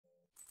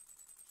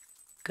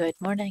Good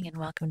morning and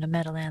welcome to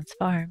Meadowlands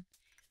Farm.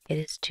 It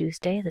is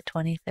Tuesday, the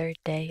 23rd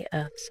day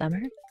of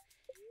summer,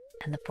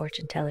 and the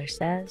fortune teller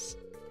says,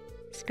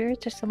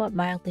 spirits are somewhat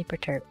mildly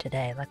perturbed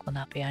today, luck will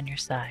not be on your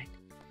side.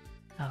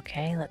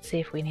 Okay, let's see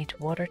if we need to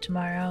water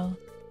tomorrow.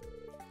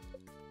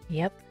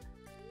 Yep.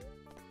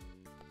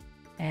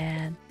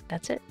 And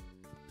that's it.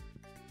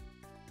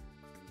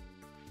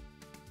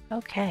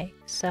 Okay,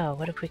 so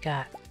what have we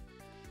got?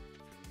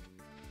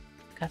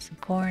 Got some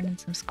corn and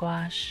some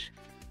squash.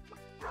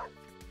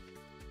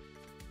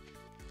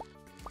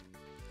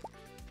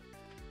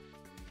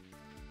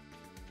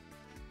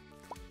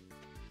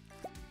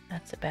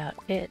 That's about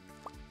it.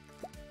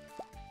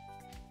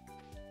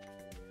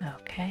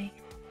 Okay.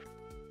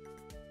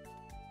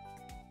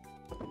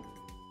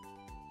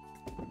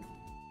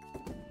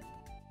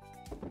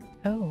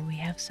 Oh, we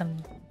have some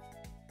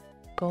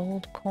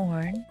gold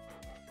corn.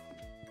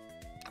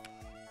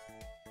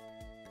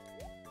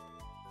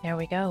 There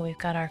we go, we've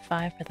got our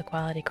 5 for the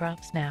quality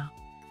crops now.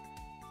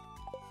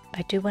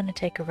 I do want to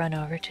take a run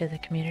over to the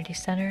community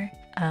center,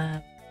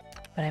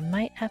 but I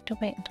might have to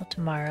wait until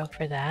tomorrow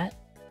for that.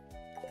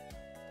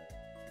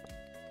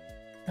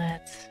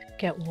 Let's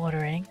get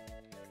watering.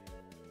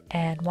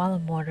 And while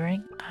I'm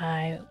watering,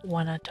 I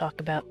want to talk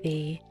about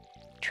the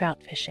trout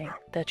fishing,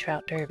 the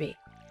trout derby.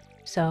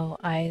 So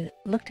I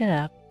looked it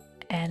up,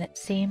 and it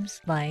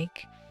seems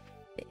like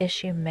the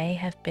issue may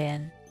have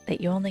been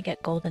that you only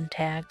get golden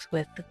tags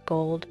with the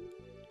gold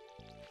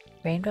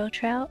rainbow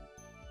trout.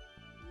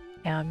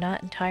 Now I'm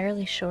not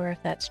entirely sure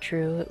if that's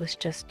true. It was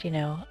just,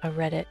 a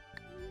Reddit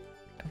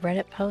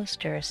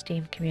post or a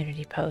Steam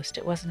community post.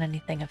 It wasn't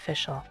anything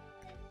official.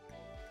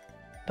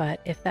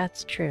 But if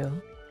that's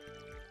true,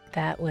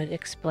 that would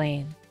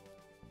explain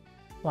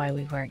why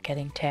we weren't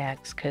getting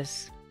tags,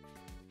 because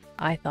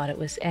I thought it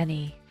was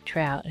any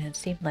trout and it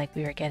seemed like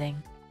we were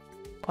getting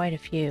quite a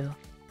few.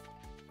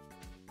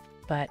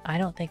 But I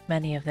don't think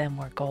many of them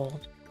were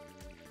gold.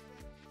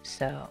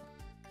 So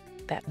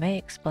that may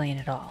explain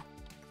it all.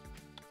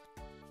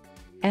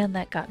 And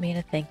that got me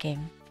to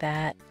thinking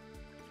that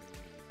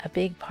a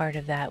big part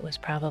of that was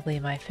probably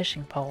my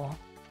fishing pole.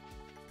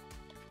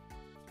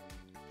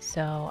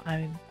 So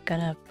I'm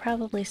gonna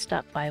probably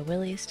stop by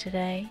Willie's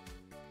today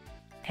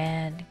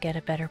and get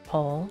a better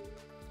pole.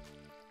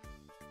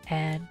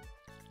 And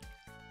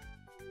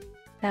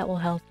that will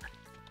help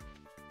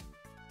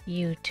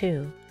you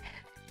too.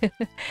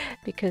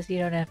 Because you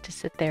don't have to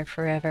sit there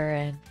forever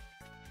and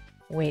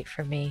wait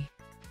for me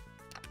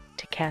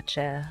to catch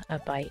a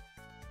bite.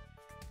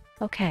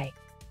 Okay.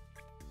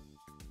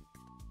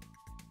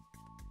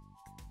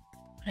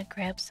 I want to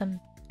grab some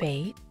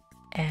bait,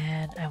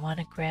 and I want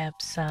to grab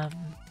some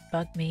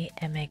bug meat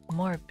and make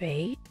more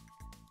bait.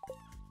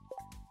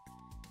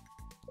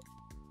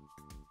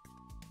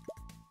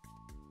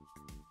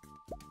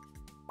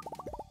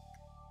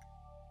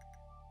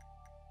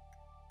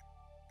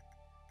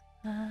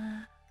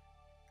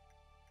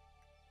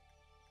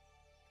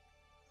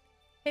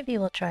 Maybe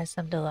we'll try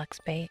some deluxe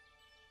bait,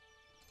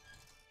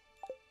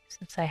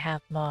 since I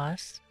have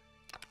moss.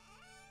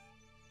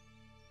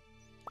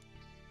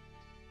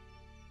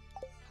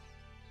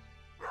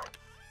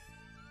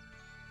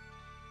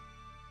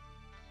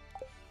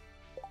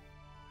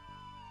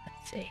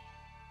 Let's see.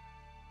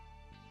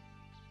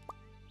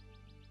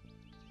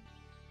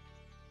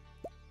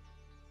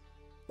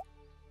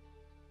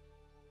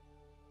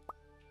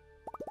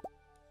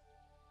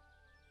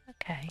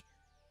 Okay.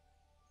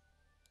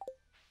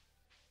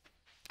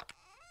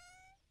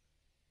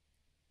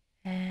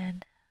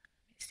 And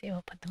let me see,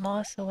 we'll put the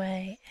moss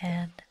away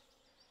and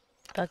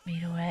bug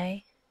meat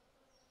away.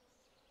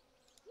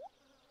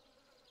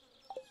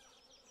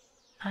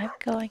 I'm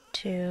going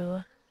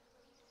to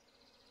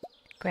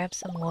grab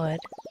some wood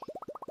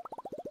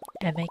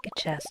and make a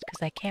chest,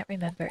 because I can't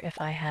remember if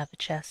I have a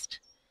chest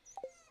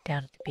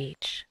down at the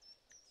beach.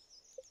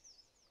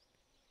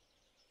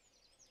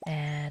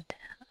 And,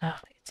 oh,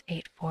 it's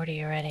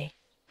 8:40 already.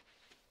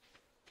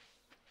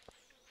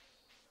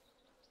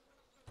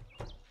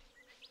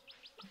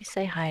 Let me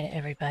say hi to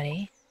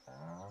everybody.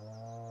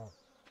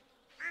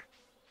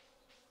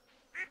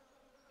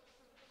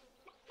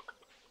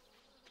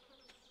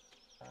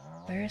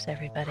 Where is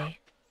everybody?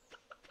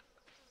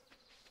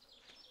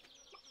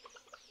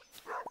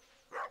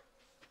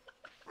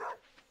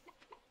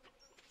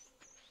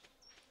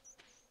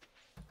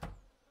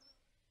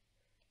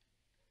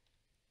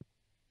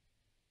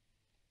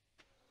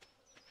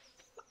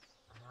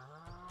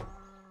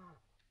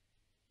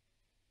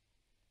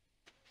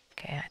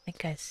 Okay, I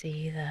think I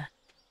see the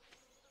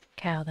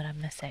cow that I'm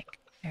missing.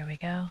 There we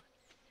go.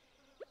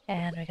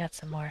 And we got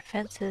some more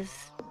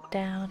fences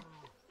down.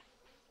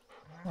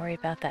 Worry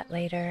about that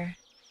later.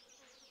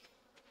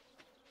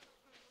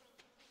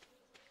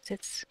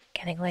 It's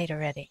getting late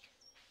already.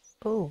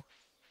 Ooh.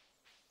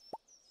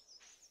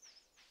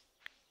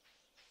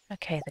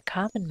 Okay, the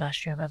common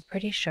mushroom I'm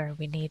pretty sure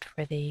we need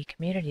for the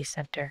community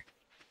center.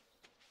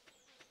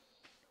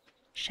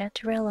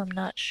 Chanterelle I'm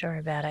not sure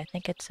about. I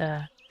think it's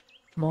a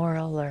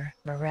morel or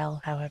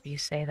morel, however you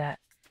say that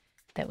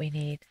we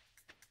need.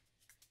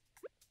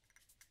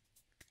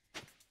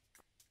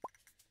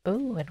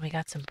 Ooh, and we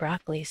got some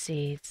broccoli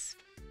seeds.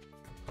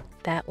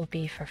 That will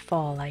be for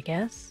fall, I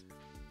guess.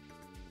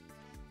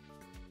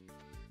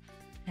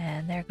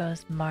 And there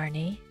goes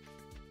Marnie.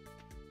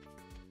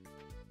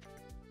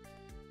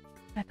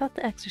 I thought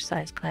the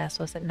exercise class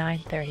was at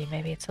 9:30.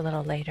 Maybe it's a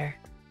little later.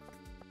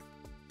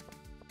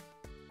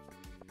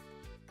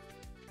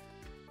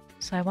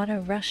 So I want to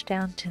rush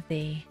down to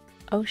the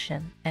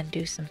ocean and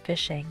do some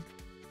fishing.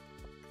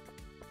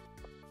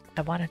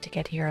 I wanted to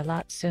get here a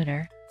lot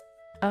sooner.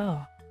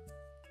 Oh.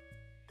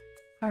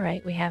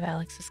 Alright, we have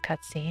Alex's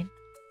cutscene.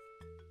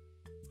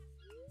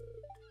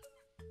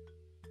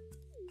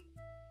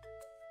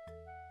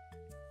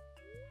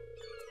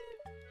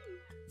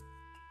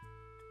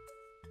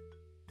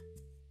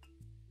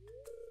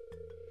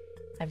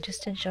 I'm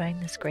just enjoying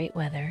this great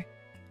weather.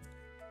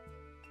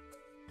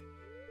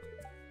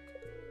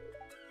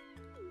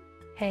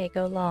 Hey,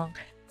 go long.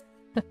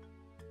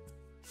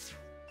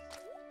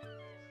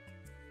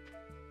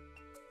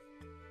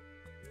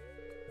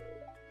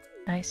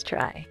 Nice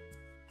try.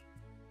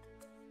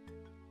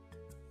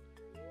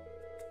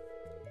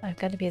 I'm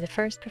going to be the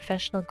first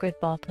professional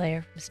gridball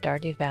player from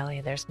Stardew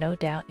Valley. There's no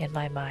doubt in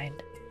my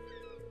mind.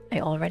 I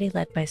already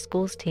led my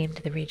school's team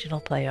to the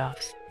regional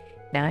playoffs.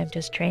 Now I'm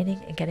just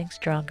training and getting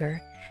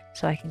stronger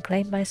so I can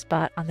claim my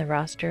spot on the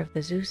roster of the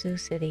Zuzu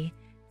City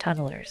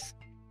Tunnelers.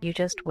 You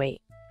just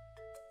wait.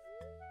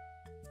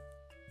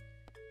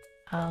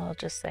 I'll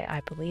just say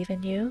I believe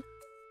in you.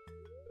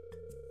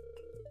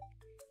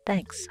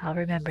 Thanks, I'll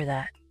remember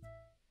that.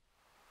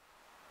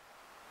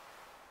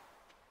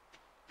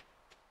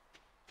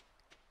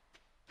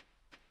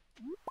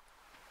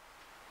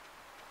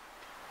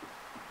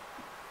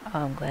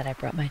 Oh, I'm glad I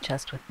brought my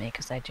chest with me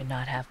because I do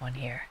not have one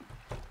here.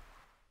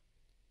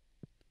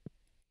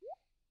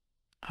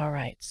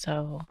 Alright,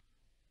 so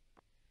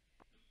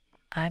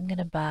I'm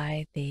gonna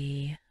buy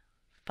the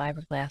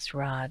fiberglass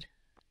rod.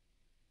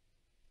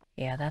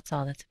 Yeah, that's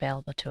all that's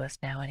available to us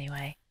now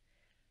anyway.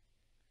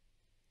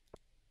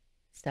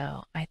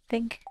 So I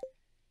think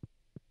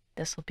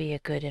this will be a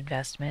good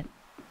investment.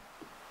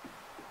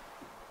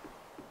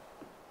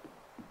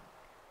 I'm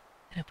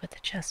gonna put the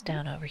chest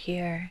down over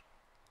here.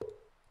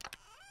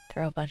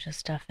 Throw a bunch of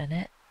stuff in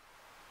it.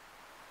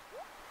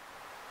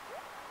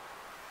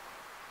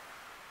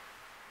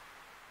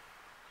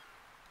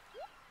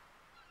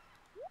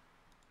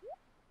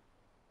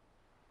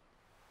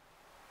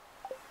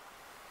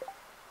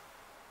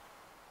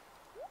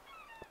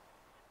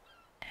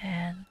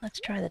 And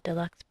let's try the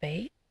deluxe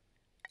bait.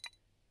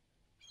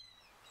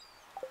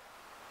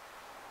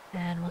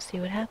 And we'll see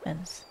what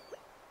happens.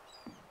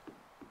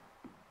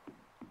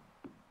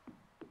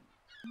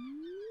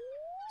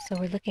 So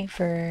we're looking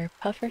for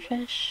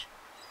pufferfish,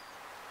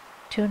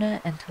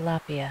 tuna, and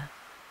tilapia.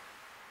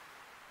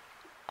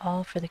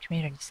 All for the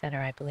community center,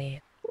 I believe.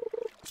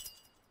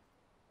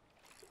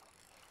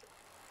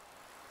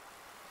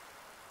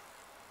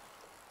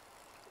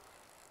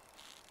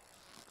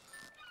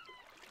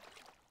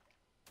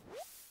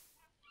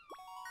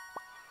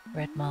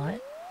 Red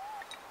mullet.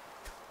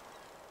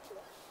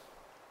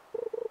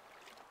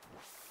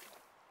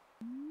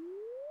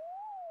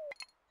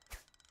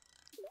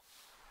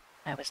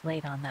 I was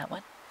late on that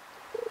one.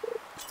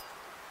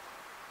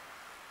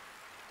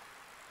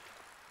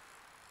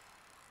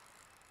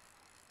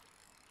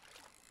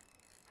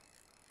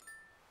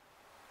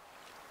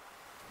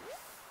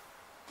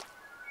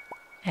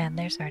 And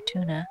there's our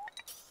tuna.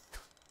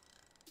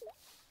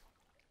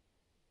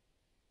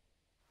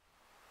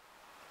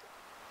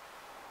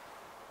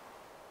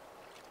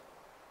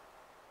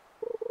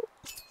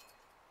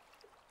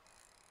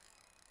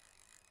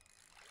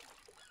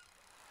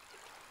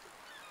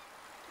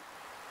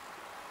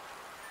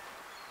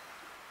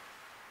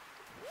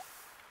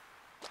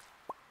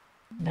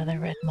 Another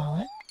red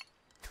mullet.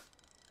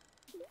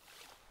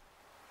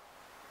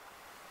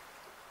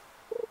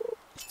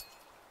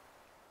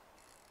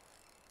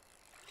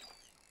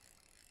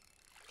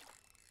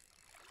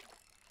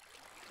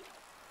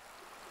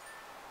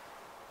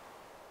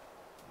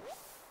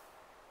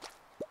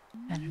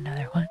 And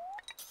another one.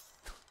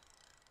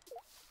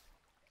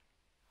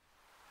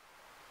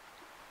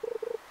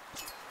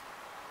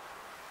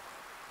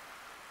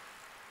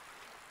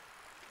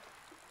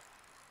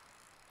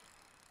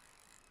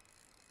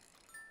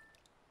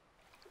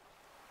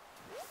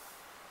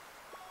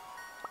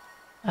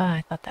 Oh,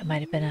 I thought that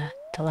might have been a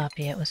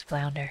tilapia. It was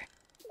flounder.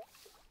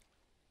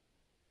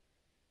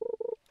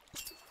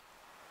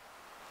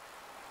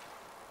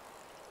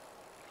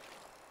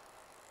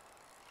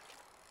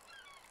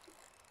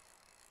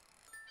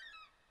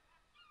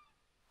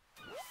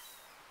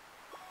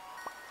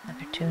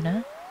 Another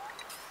tuna.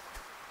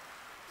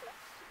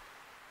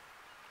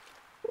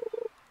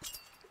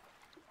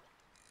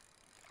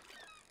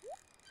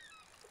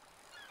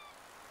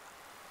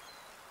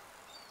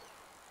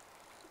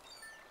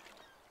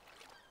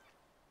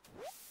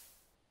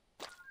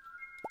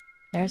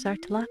 There's our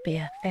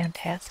tilapia.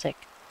 Fantastic.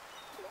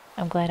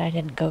 I'm glad I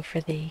didn't go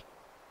for the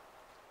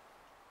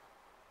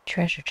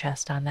treasure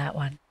chest on that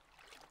one.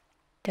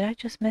 Did I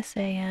just miss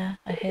a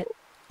hit?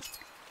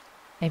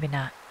 Maybe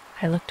not.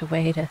 I looked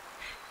away to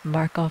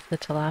mark off the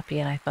tilapia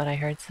and I thought I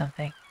heard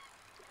something.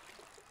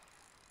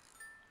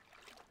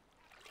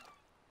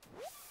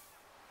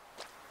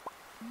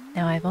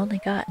 Now I've only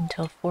got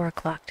until 4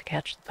 o'clock to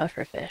catch the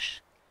pufferfish.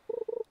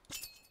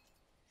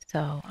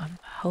 So I'm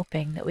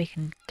hoping that we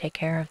can take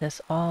care of this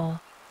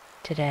all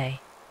today.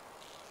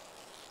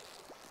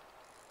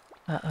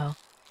 Uh-oh.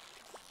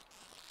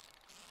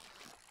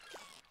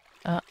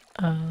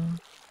 Uh-oh.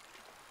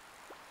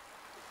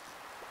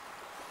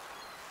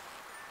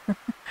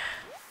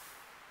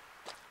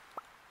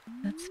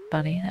 That's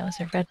funny. That was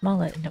a red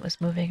mullet and it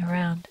was moving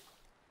around.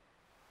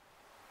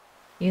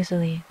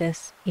 Usually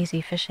this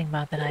easy fishing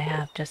mud that I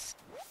have just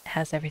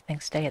has everything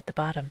stay at the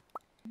bottom.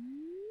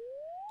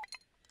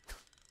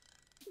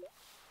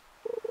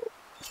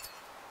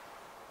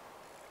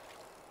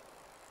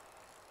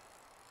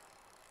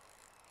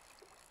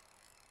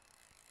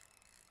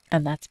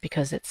 And that's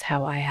because it's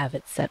how I have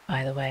it set,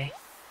 by the way.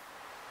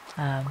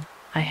 I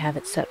have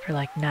it set for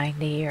like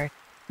 90 or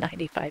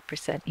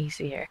 95%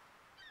 easier.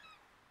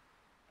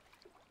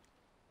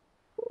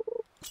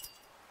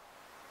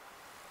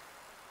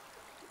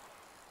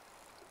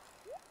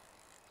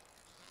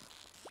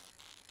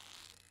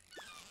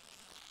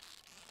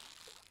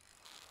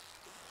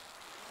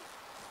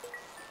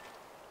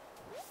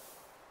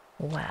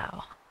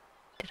 Wow.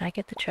 Did I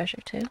get the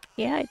treasure too?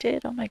 Yeah, I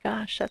did. Oh my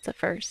gosh, that's a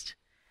first.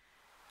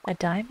 A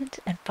diamond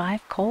and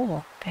 5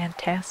 coal.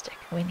 Fantastic.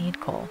 We need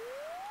coal.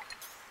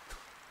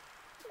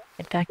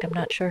 In fact, I'm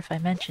not sure if I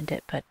mentioned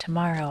it, but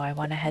tomorrow I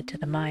want to head to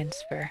the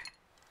mines for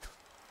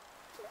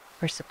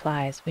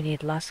supplies. We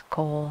need less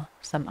coal,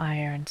 some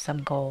iron,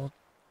 some gold.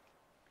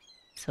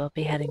 So I'll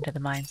be heading to the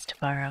mines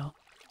tomorrow.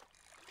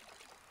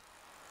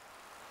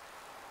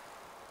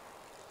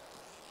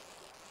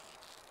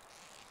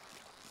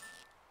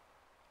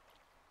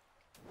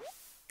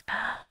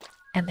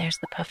 And there's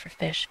the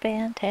pufferfish.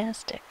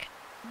 Fantastic.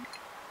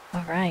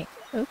 Alright.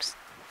 Oops.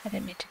 I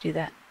didn't mean to do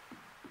that.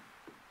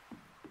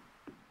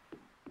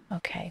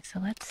 Okay, so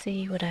let's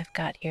see what I've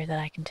got here that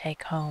I can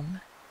take home.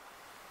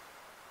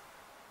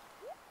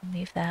 We'll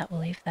leave that,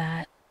 we'll leave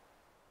that.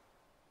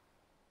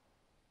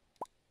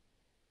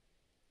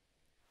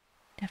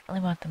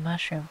 Definitely want the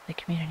mushroom for the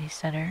community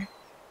center.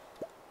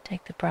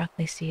 Take the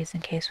broccoli seeds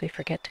in case we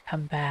forget to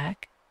come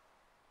back.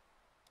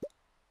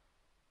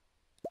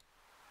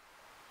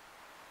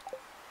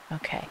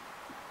 Okay.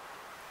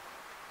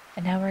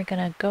 And now we're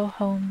gonna go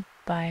home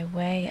by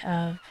way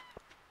of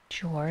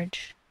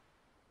George.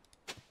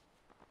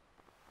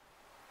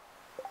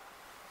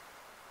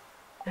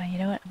 Now, you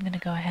know what? I'm gonna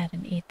go ahead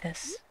and eat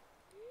this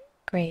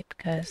grape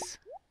because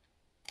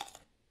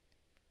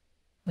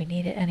we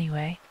need it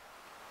anyway.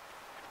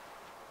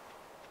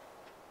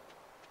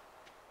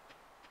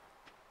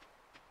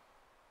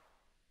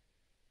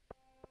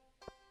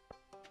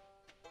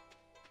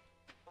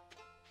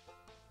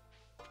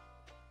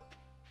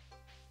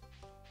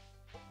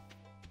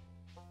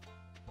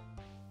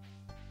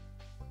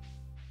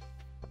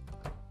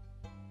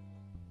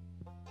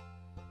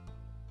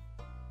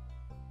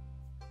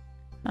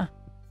 Huh.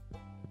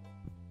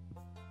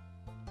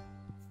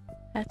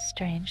 That's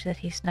strange that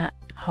he's not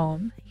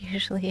home. He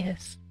usually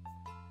is.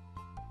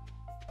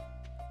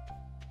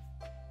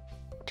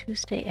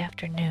 Tuesday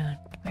afternoon.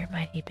 Where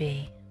might he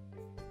be?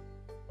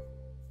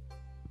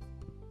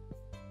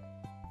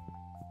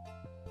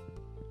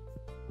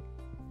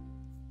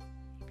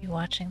 You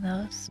watching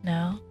those?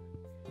 No?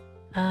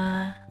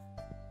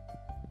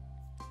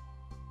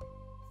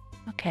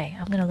 Okay,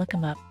 I'm gonna look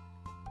him up.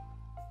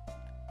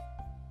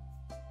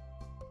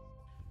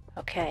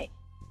 Okay.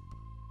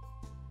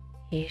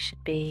 He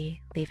should be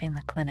leaving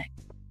the clinic.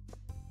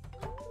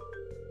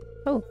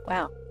 Oh,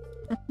 wow.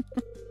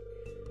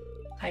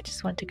 I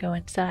just went to go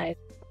inside.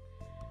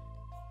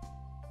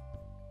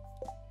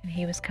 And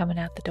he was coming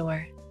out the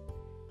door.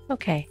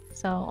 Okay,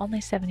 so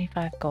only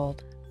 75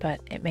 gold, but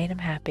it made him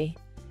happy.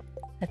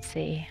 Let's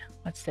see,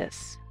 what's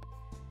this?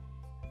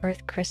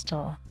 Earth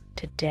crystal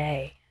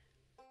today.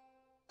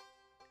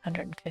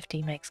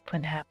 150 makes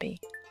Clint happy.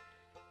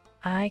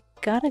 I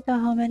gotta go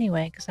home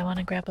anyway because I want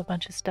to grab a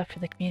bunch of stuff for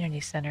the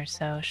community center,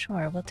 so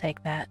sure, we'll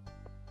take that.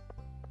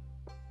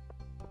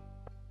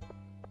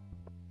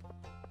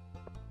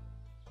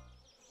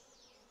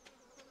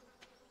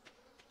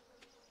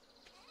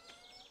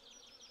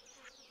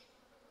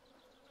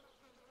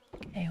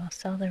 Okay, we'll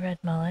sell the red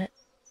mullet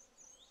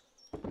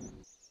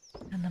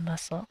and the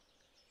mussel.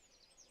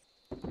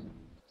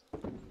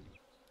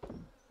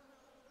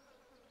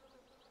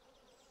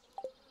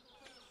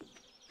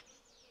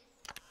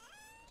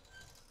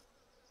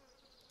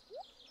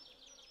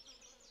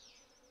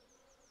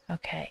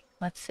 Okay,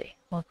 let's see.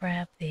 We'll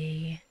grab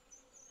the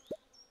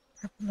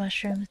purple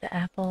mushrooms, the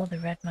apple, the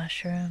red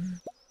mushroom,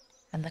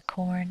 and the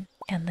corn,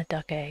 and the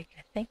duck egg.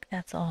 I think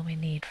that's all we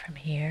need from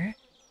here.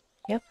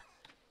 Yep.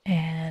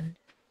 And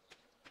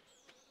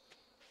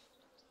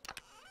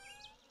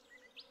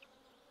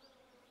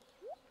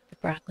the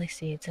broccoli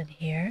seeds in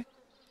here,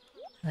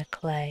 and the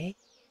clay.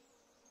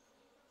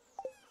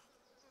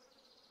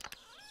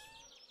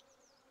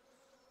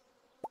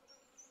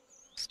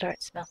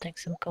 start smelting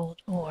some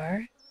gold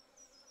ore.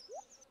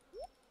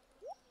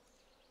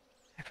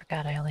 I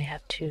forgot I only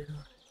have 2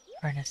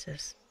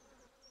 furnaces.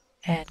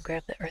 And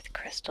grab the earth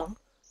crystal.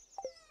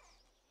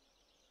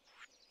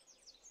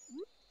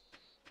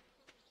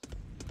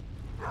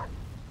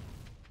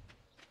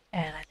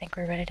 And I think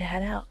we're ready to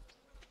head out.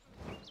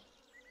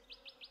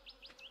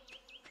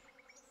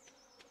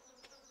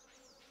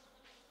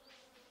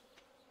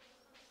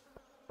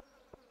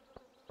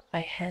 If I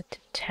head to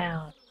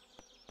town,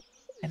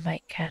 I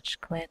might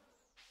catch Clint.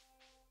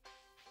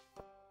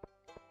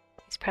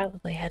 He's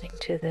probably heading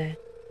to the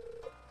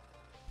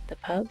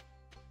pub.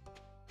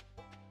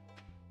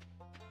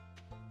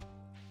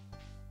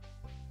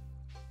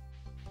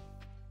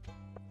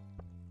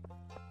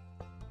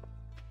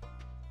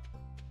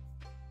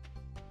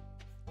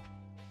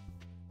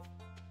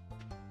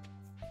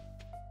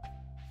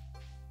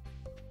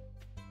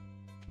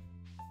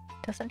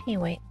 Doesn't he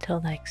wait until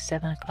like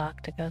 7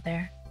 o'clock to go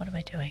there? What am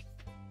I doing?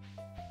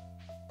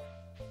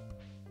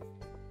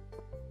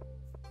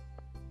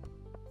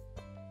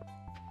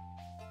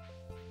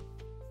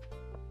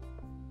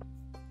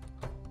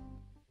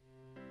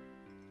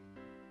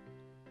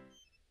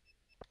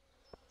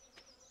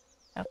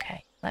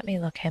 Okay, let me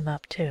look him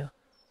up too.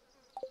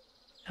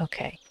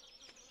 Okay,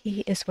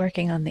 he is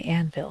working on the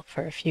anvil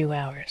for a few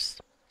hours,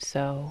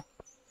 so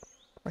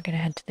we're gonna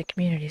head to the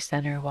community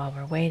center while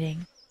we're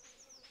waiting,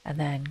 and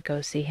then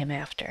go see him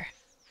after.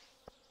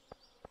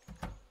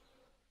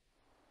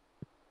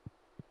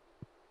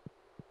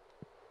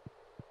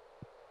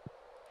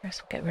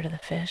 First we'll get rid of the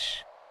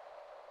fish.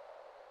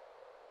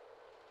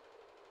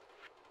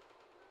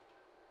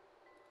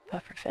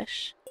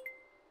 Pufferfish.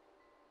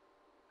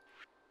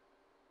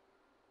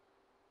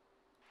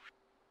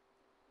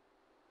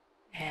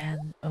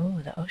 And,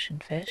 oh, the ocean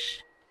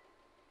fish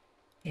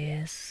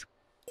is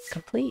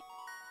complete.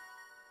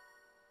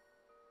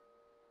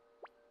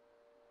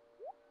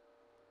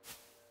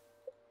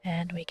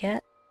 And we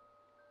get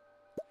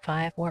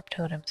 5 warp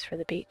totems for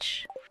the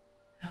beach.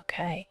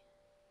 Okay.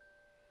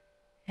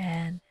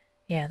 And,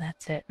 yeah,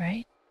 that's it,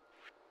 right?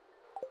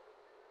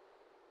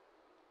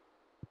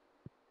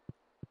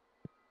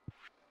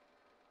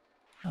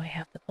 Oh, we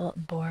have the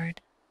bulletin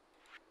board.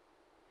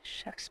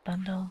 Chef's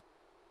bundle.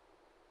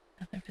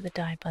 Nothing for the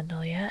dye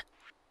bundle yet.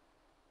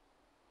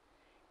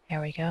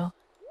 There we go.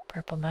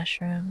 Purple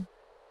mushroom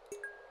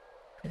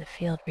for the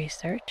field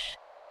research.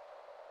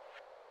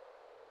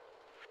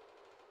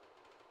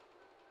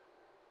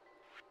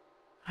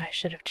 I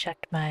should have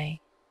checked my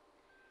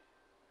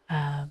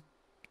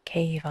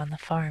cave on the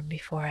farm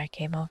before I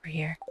came over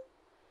here.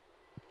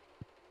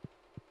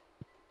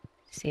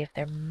 See if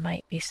there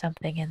might be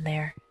something in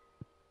there.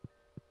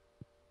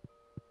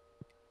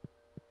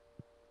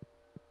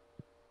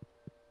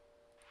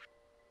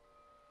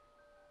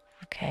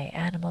 Okay,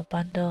 animal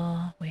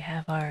bundle. We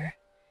have our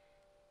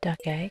duck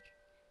egg.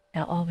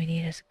 Now all we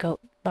need is a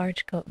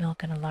large goat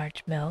milk and a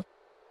large milk.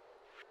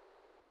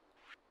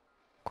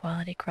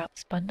 Quality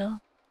crops bundle.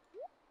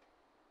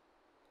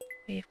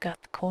 We've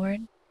got the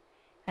corn.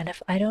 And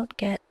if I don't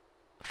get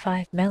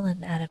 5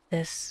 melon out of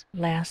this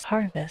last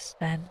harvest,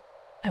 then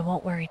I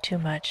won't worry too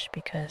much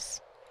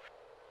because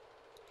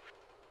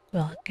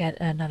we'll get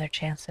another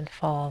chance in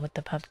fall with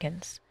the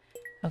pumpkins.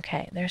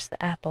 Okay, there's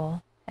the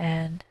apple,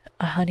 and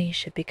a honey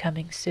should be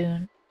coming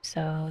soon,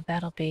 so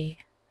that'll be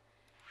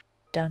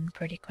done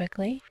pretty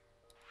quickly.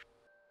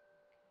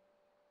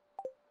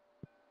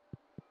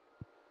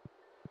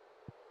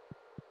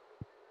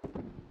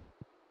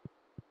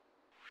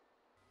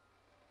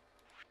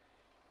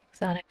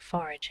 Exotic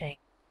foraging.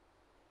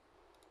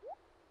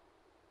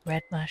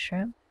 Red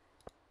mushroom.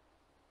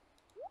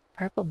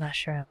 Purple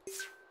mushroom.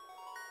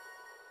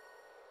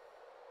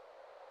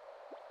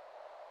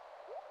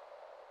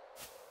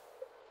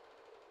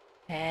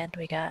 And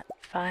we got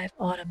 5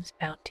 autumn's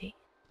bounty.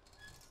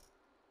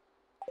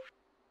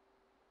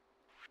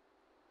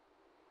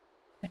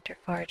 Winter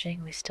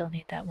foraging, we still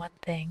need that one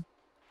thing.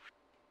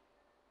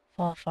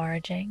 Fall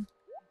foraging,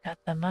 got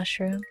the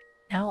mushroom.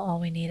 Now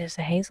all we need is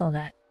a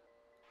hazelnut.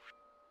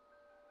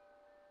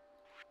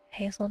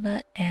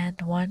 Hazelnut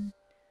and 1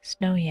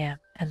 snow yam,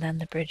 and then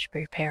the bridge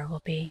repair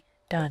will be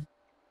done.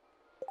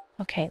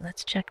 Okay,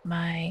 let's check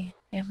my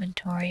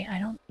inventory. I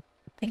don't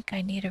think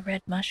I need a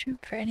red mushroom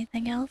for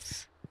anything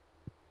else.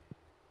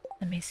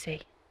 Let me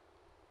see.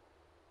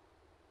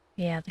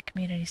 Yeah, the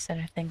community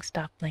center thing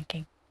stopped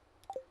blinking.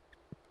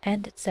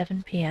 And it's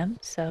 7 p.m.,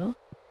 so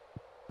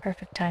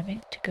perfect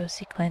timing to go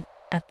see Clint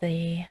at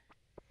the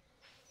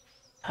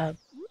pub.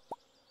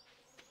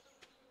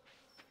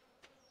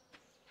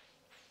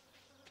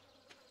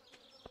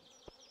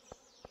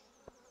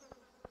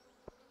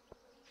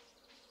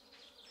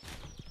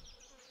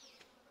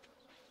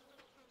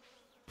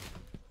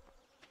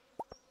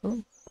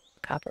 Ooh,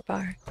 copper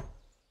bar.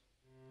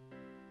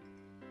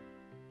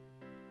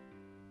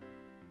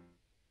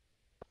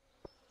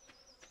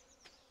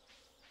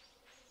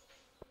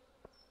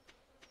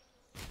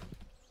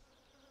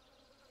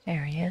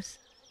 There he is.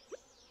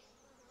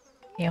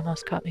 He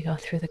almost caught me going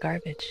through the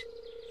garbage.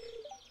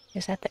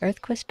 Is that the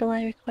earth crystal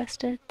I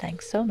requested?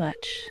 Thanks so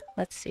much.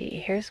 Let's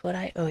see, here's what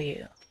I owe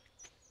you.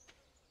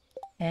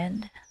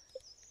 And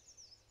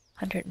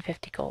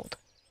 150 gold.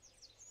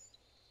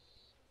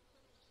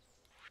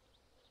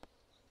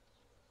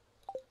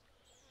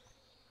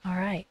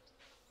 Alright.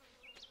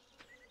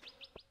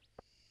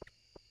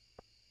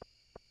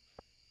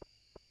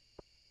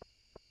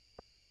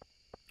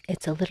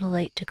 It's a little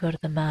late to go to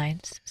the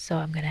mines, so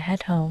I'm going to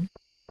head home,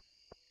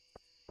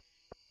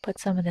 put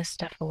some of this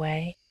stuff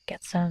away,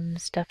 get some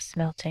stuff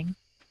smelting.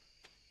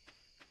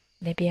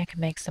 Maybe I can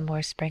make some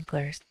more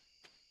sprinklers.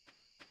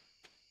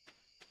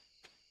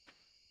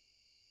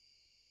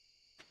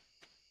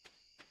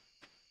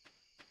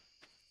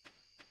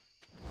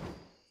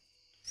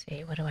 Let's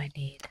see, what do I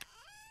need?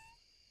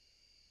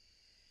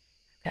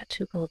 I've got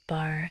 2 gold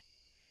bar.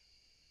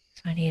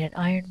 So I need an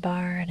iron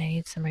bar and I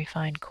need some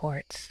refined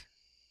quartz.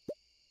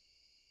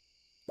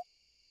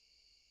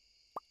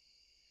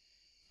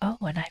 Oh,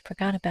 and I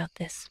forgot about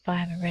this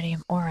 5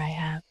 iridium ore I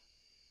have.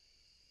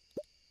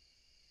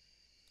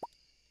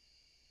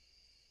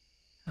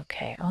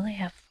 Okay, I only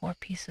have 4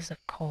 pieces of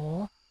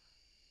coal.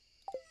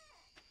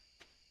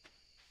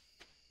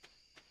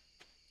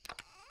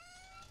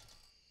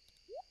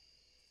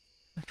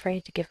 I'm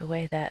afraid to give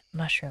away that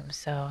mushroom,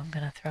 so I'm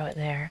going to throw it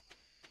there.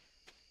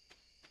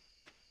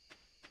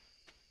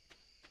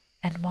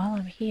 And while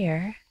I'm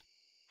here,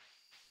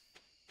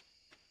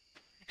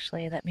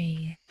 actually, let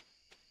me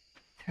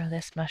throw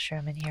this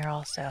mushroom in here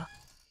also.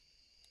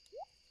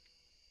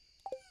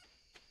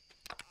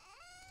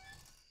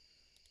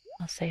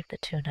 I'll save the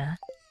tuna.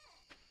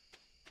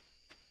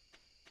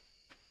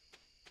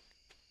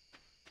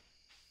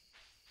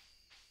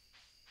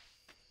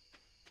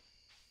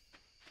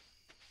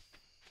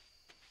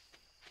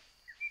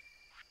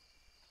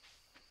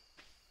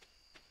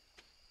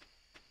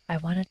 I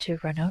wanted to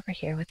run over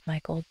here with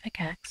my gold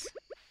pickaxe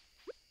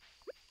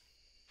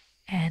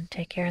and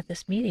take care of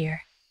this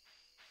meteor.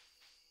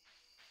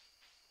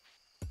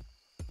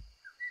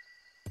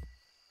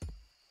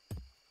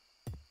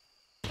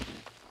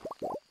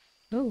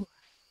 Ooh,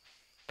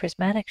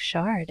 prismatic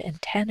shard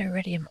and 10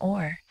 iridium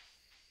ore,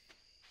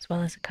 as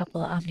well as a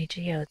couple of omni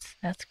geodes.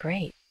 That's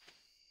great.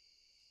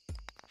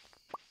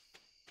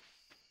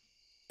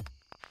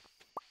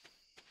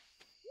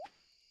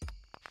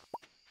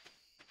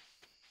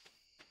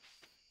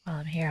 While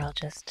I'm here, I'll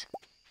just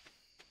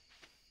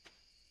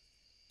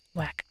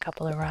whack a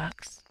couple of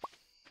rocks.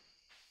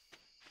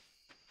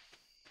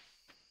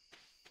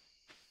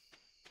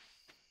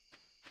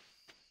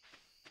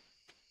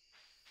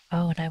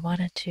 Oh, and I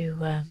wanted to,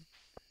 let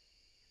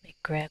me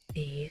grab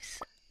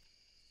these.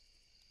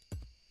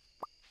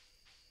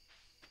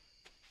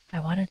 I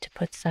wanted to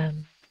put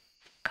some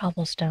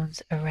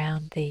cobblestones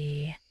around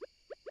the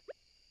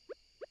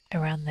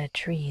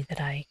tree that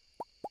I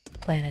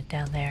planted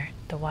down there,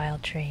 the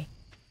wild tree.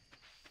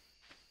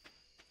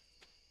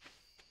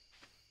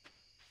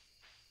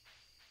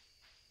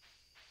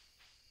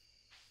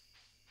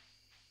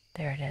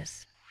 There it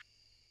is.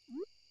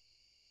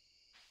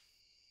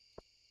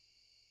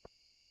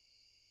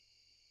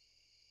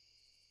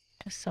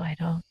 Just so I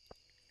don't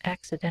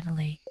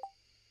accidentally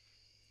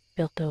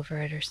built over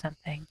it or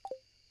something.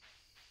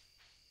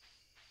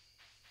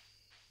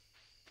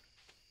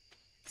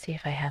 See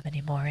if I have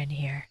any more in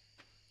here.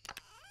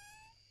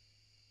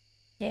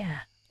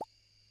 Yeah.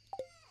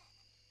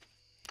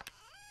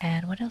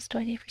 And what else do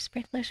I need for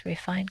sprinklers?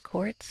 Refined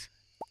quartz.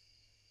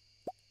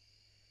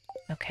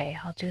 Okay,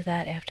 I'll do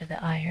that after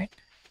the iron.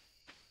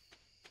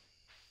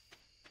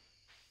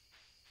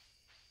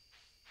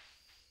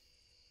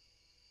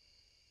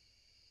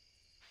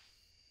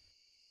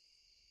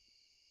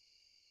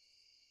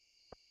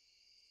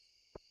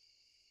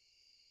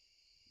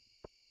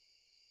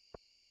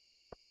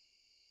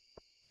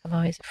 I'm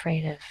always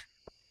afraid of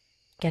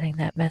getting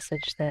that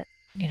message that,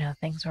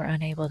 things were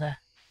unable to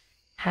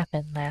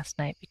happen last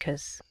night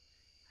because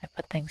I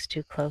put things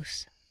too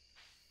close.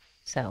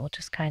 So we'll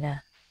just kind of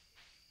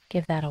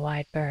give that a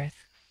wide berth.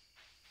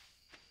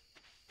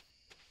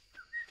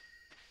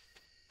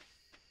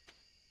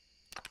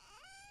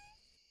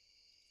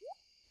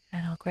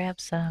 And I'll grab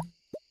some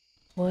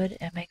wood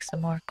and make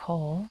some more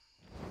coal.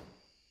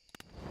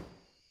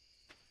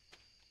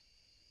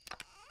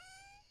 Put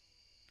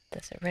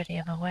this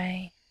iridium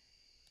away.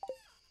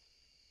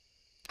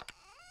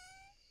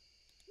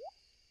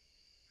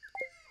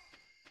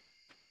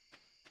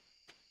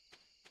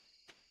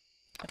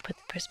 I'll put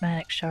the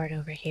prismatic shard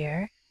over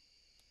here.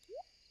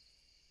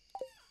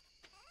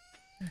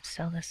 And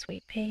sell the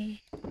sweet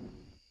pea.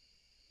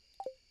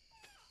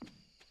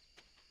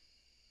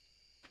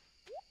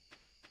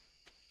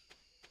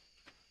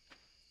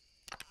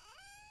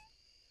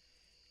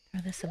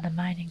 Throw this in the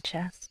mining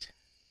chest.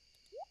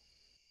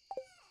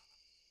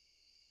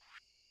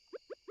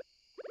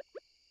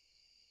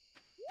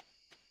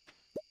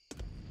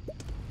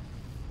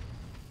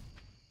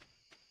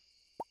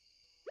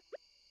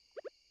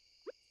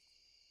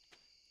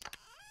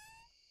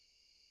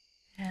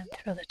 And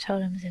throw the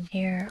totems in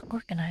here,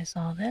 organize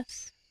all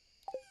this.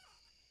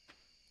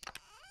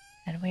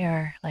 And And we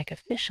are like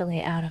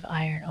officially out of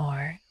iron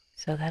ore,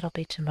 so that'll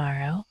be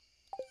tomorrow.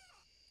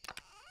 Do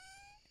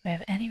we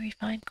have any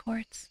refined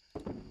quartz?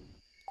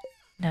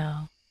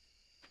 No.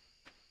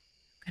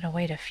 I'm gonna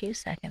wait a few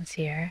seconds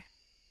here.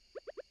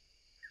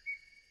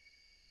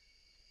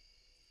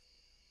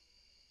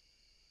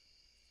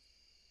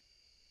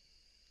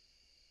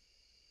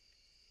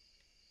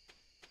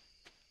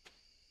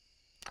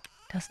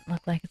 Doesn't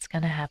look like it's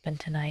gonna happen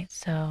tonight,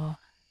 so...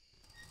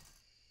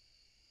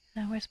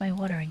 where's my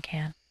watering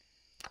can?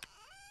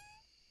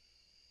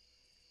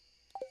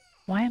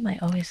 Why am I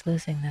always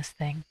losing this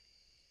thing?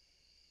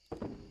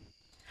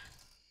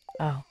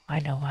 Oh, I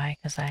know why,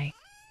 because I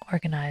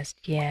organized,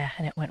 yeah,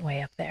 and it went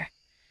way up there.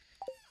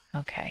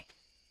 Okay.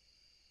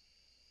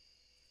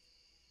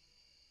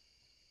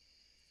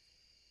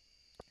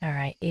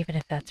 Alright, even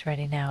if that's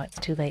ready now, it's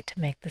too late to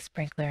make the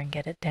sprinkler and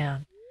get it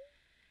down.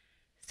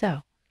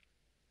 So.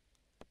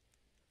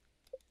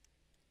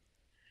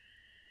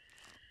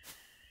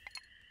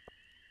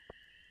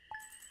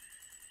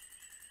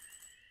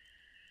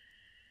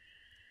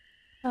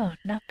 Oh,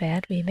 not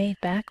bad. We made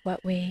back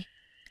what we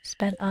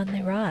spent on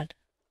the rod.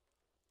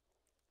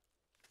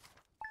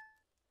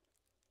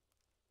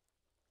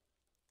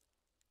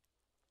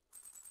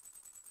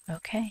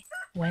 Okay,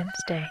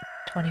 Wednesday,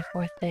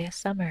 24th day of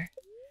summer.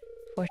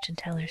 Fortune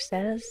teller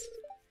says,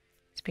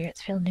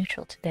 spirits feel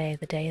neutral today.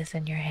 The day is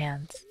in your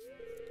hands.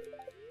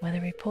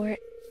 Weather report,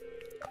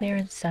 clear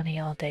and sunny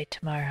all day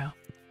tomorrow.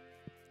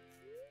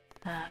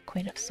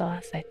 Queen of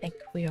sauce, I think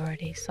we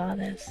already saw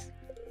this.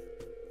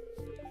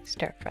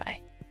 Stir fry.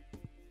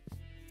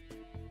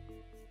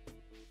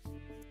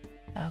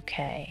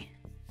 Okay.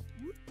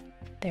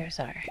 There's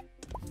our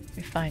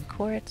refined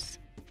quartz.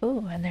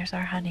 Ooh, and there's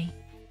our honey.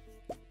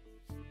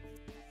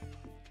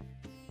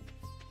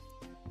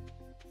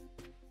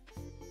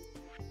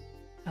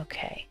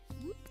 Okay.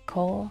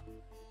 Coal.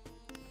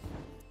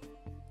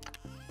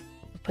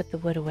 We'll put the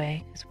wood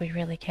away because we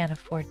really can't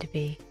afford to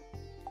be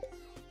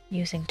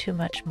using too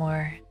much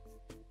more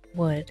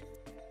wood.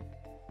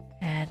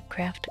 And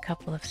craft a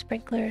couple of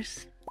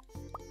sprinklers.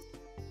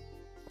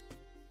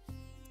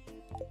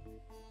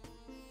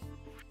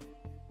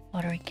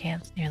 Watering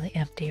can's nearly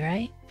empty,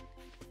 right?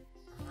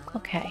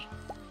 Okay.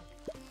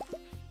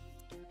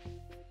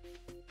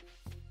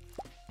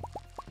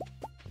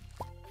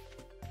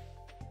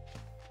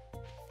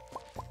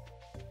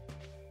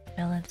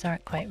 Melons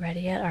aren't quite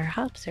ready yet. Our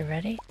hops are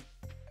ready.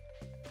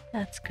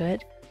 That's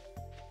good.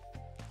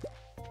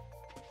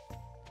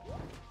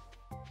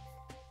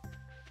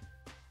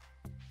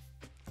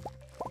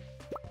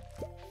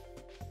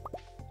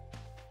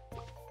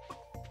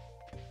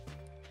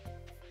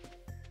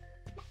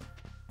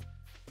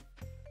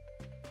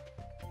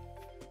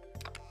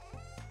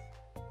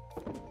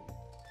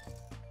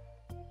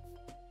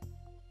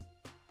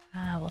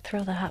 We'll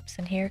throw the hops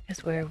in here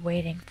because we're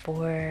waiting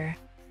for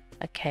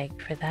a keg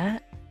for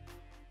that.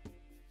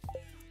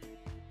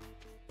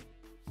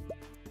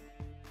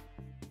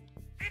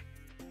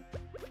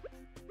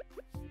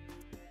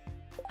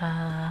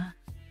 I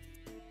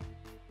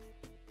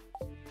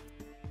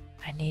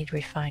need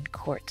refined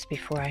quartz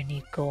before I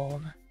need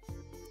gold.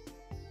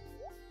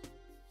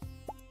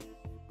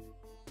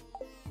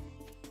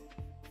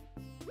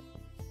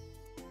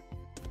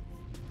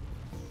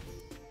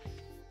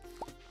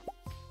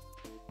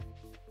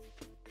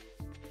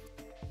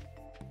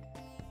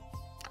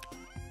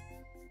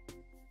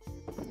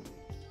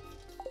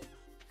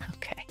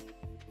 Okay,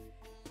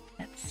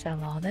 let's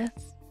sell all this.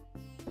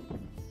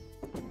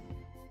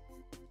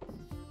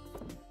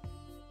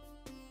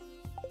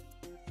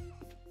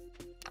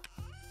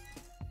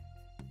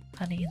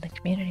 Honey in the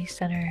community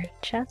center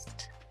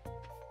chest.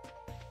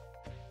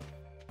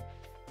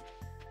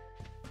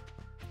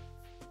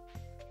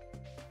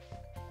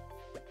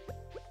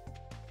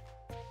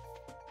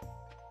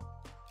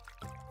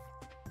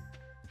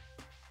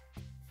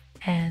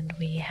 And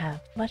we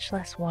have much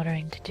less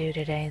watering to do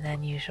today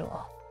than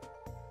usual.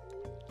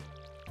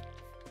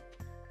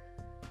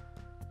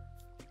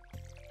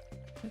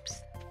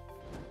 Oops.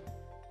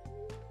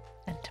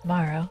 And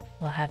tomorrow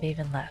we'll have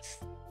even less.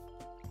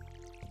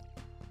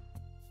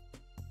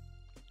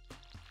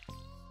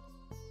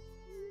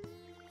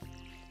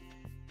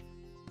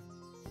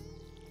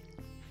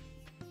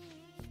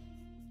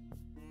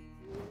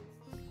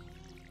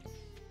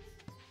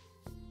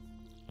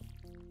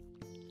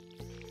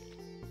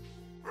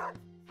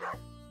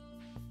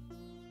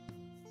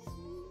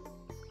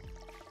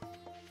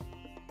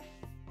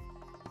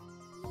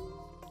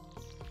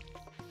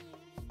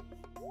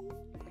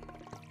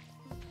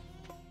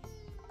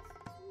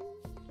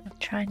 I'm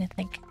trying to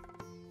think,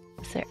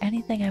 is there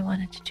anything I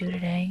wanted to do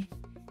today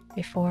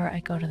before I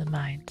go to the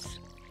mines?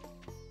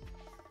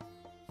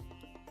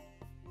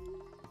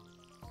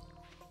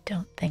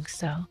 Don't think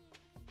so.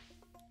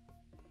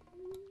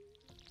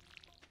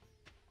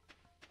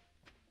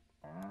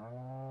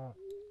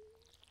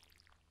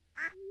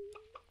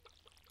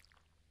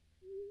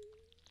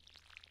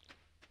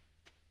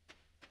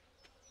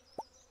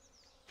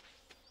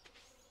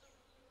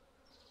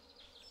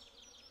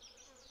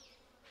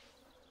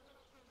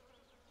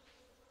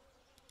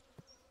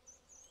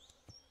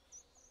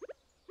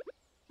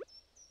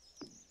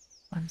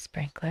 one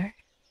sprinkler.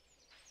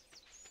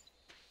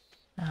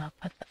 I'll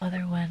put the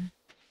other one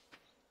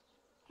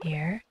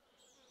here.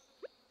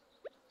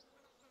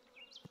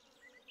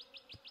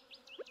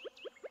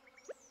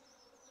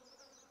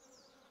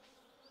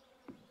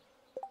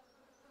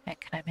 And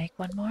can I make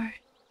one more?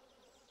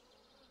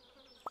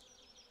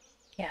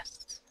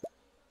 Yes.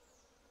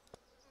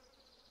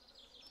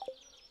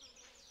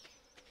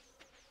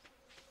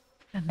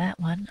 And that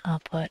one I'll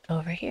put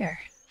over here.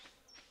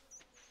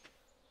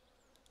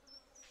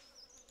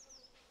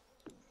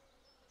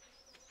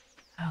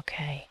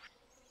 Okay.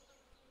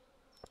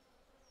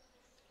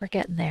 We're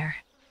getting there.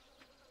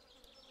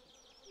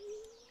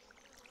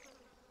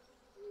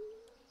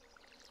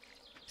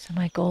 So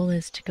my goal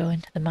is to go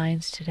into the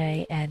mines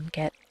today and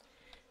get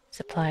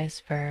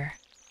supplies for,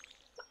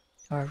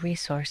 or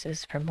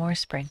resources for more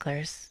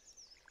sprinklers,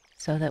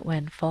 so that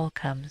when fall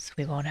comes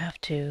we won't have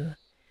to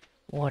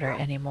water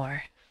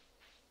anymore.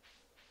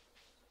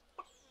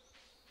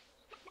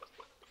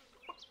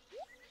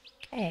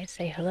 Okay,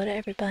 say hello to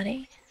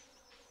everybody.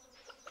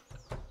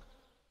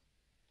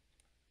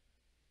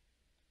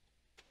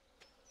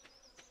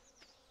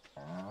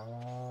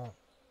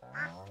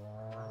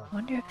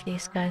 Wonder if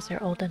these guys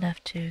are old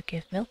enough to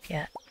give milk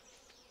yet.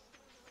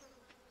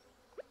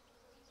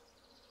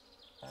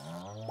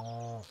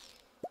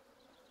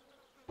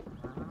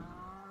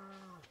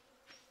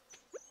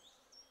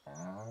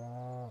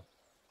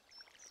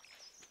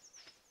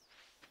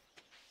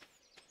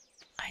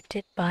 I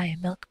did buy a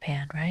milk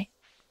pan, right?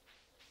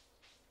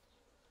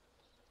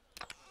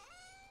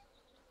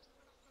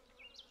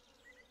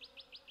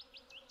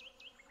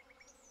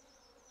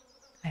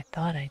 I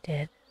thought I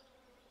did.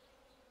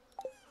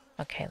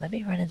 Okay, let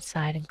me run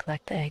inside and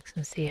collect the eggs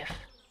and see if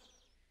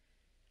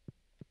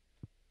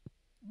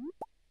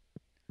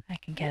I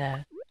can get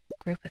a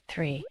group of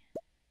 3.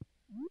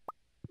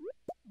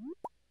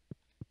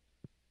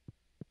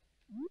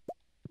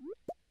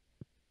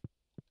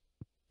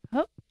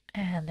 Oh,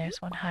 and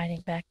there's one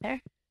hiding back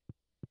there.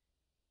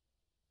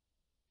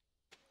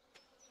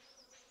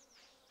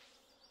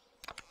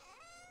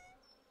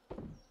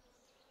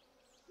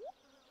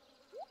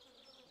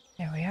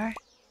 There we are.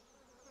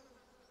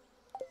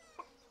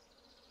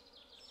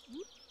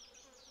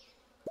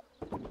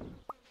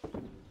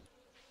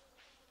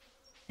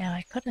 Now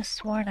I could have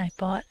sworn I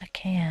bought a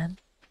can,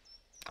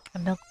 a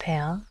milk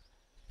pail.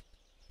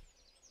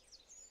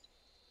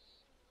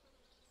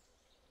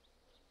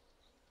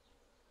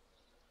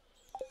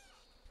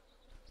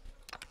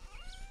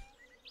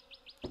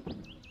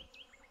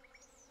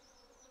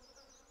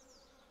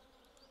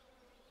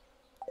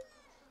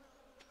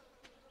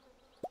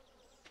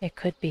 It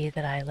could be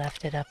that I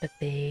left it up at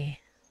the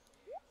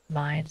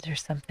mines or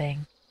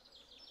something,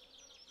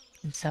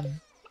 in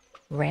some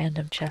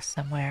random chest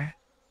somewhere.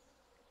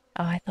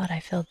 Oh, I thought I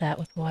filled that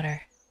with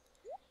water.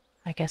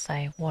 I guess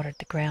I watered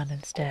the ground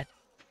instead.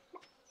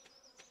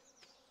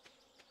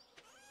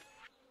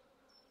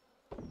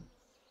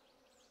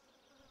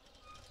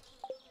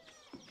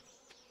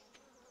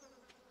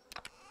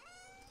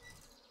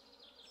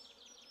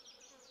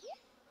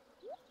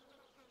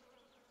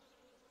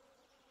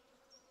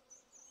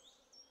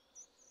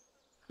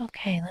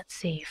 Okay, let's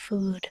see.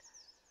 Food.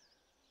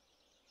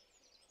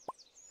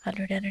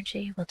 100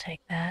 energy, we'll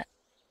take that.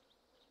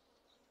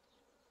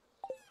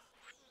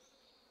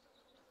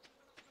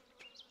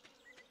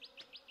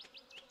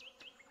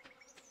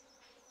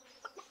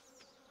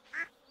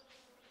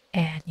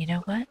 And you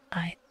know what?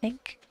 I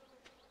think...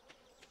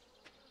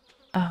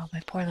 Oh, my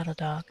poor little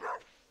dog.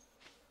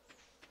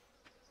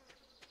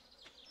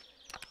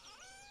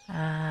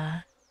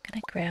 Gonna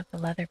grab the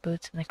leather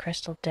boots and the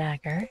crystal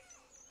dagger.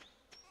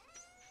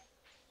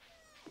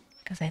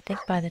 Because I think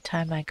by the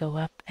time I go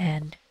up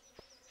and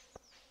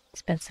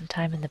spend some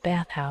time in the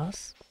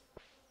bathhouse,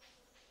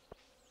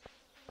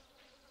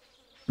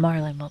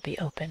 Marlin will be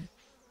open.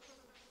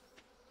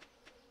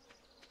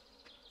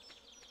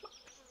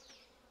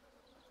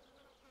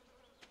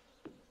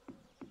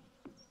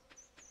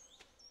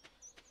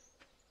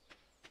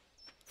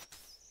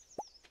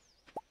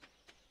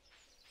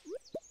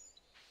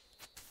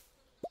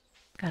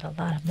 Got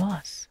a lot of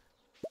moss.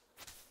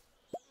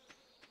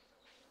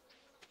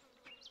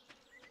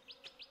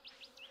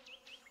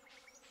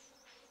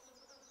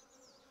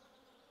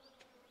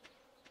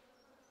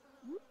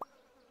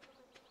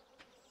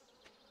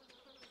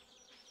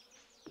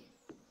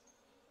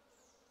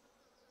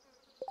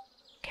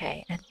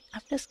 Okay, and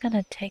I'm just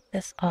gonna take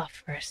this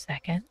off for a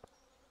second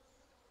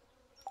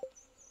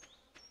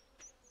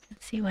and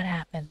see what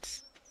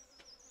happens.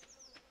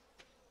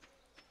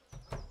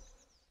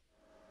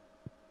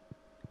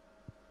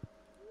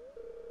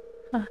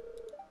 Huh.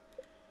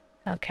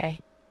 Okay.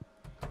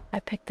 I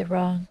picked the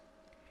wrong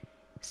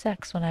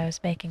sex when I was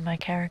making my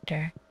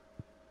character.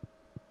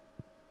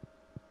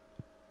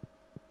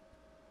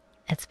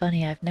 It's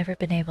funny, I've never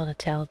been able to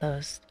tell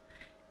those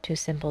two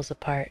symbols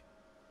apart.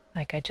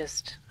 Like I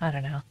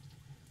don't know.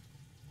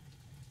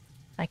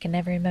 I can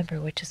never remember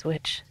which is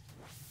which.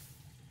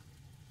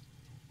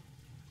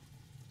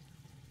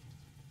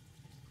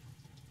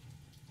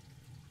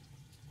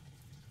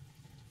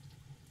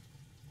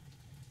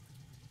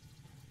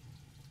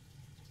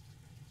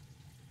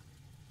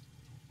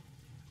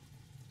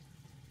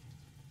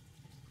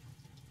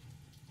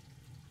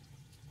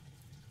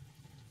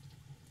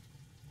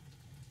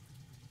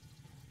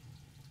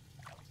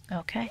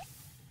 Okay.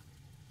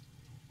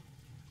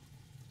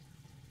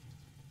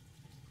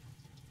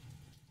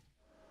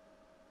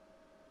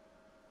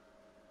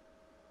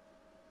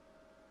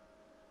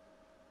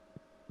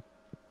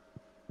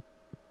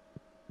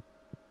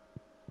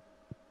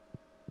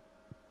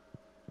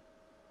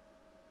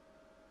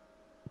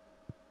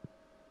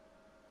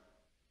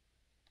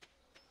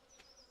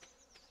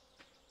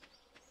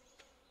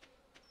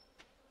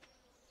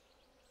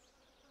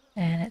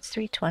 And it's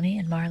 3:20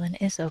 and Marlin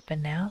is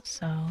open now,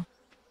 so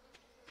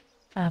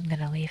I'm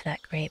gonna leave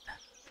that grape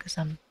because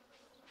I'm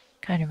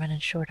kind of running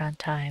short on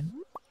time.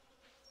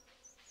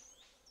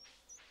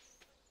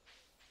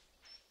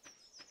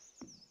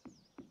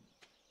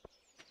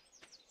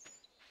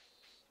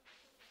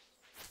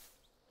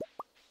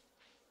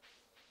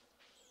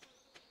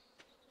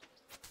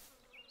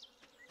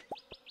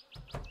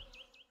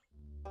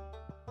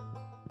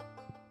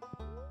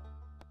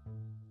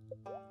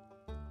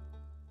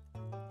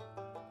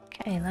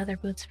 Okay, leather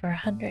boots for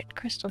 100,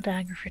 crystal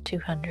dagger for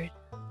 200.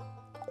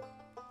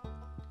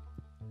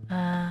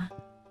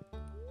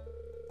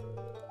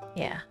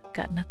 Yeah,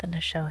 got nothing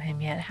to show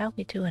him yet. How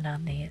we doing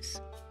on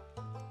these?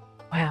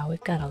 Wow,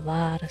 we've got a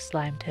lot of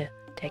slime to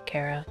take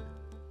care of.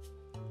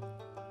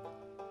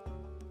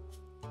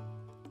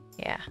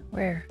 Yeah,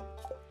 we're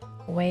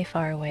way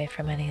far away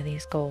from any of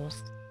these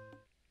goals.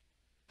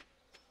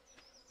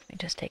 Let me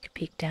just take a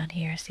peek down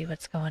here, see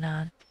what's going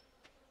on.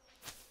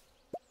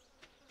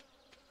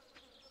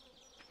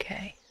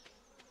 Okay.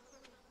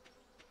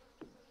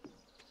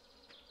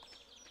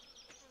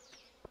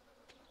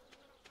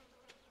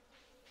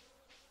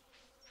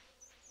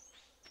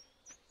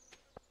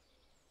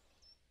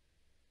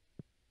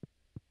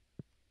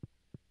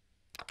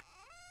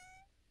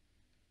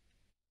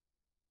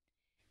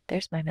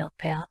 There's my milk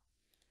pail.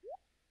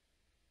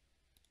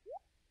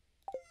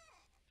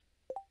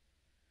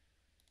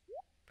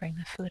 Bring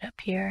the food up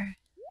here.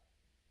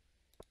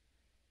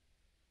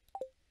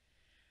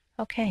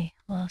 Okay,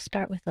 we'll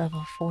start with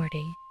level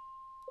 40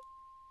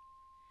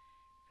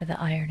 for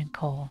the iron and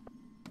coal.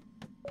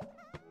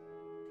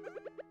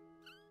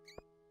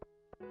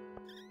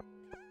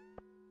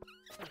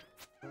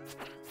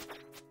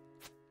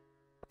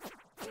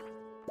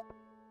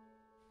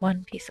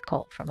 One piece of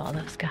coal from all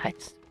those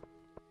guys.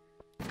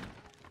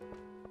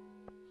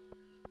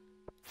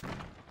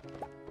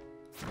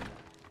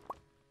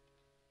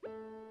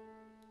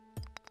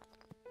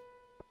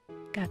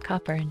 Got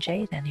copper and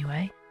jade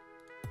anyway.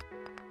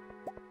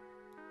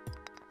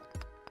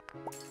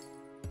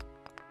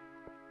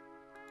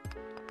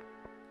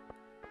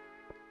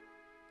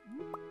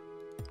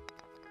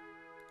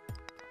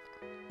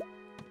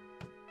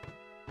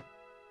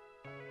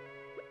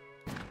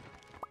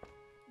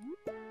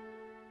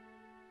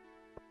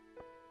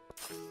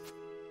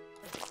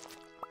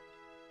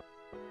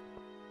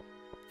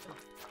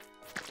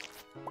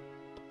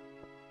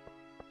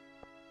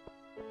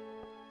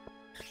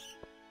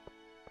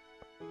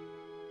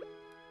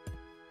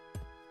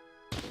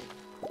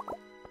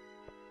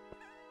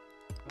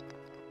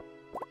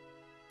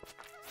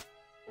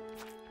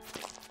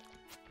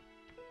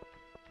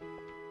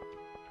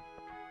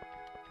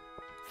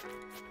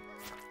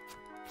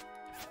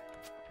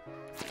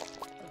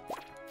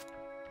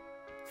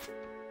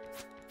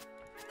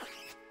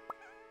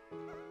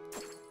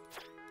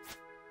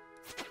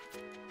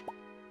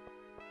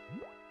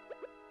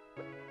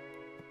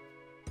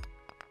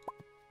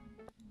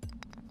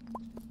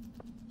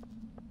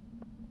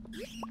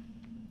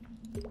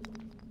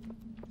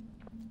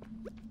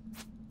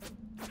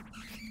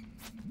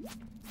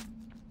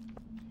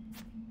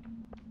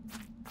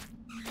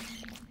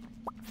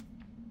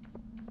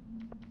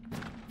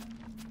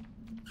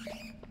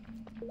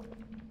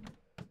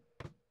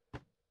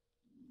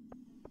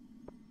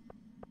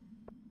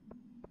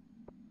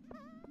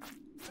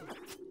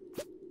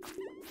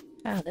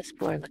 Oh, this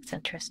floor looks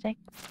interesting.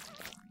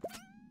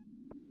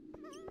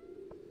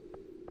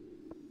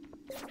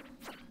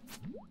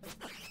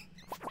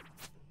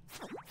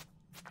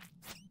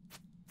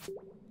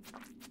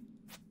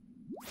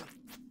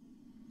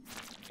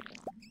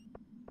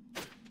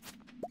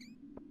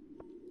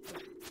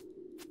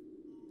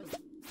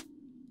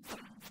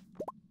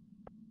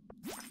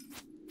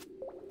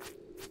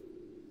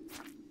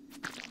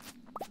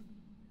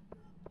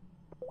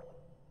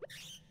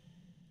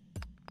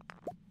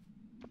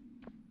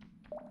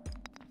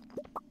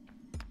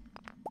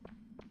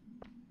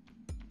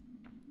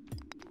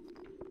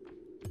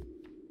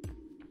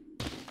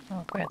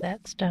 I'll grab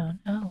that stone.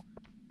 Oh,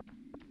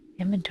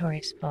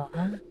 inventory's full,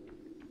 huh?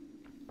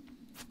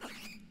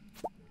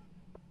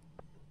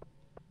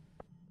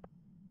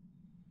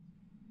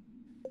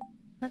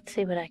 Let's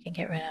see what I can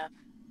get rid of.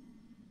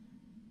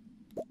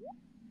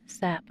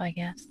 Sap, I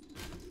guess.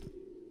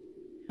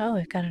 Oh,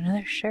 we've got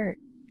another shirt.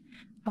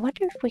 I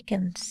wonder if we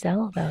can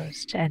sell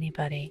those to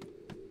anybody.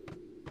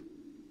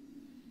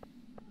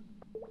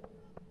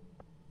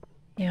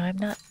 You know, I'm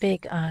not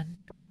big on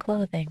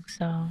clothing,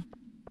 so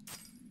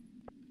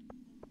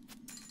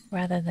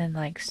rather than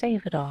like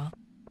save it all,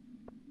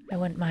 I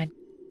wouldn't mind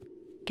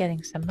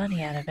getting some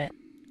money out of it.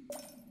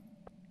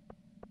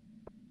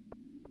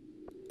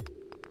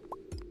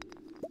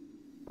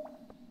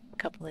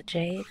 full of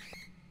jade.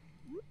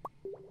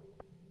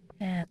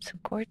 And some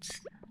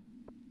quartz.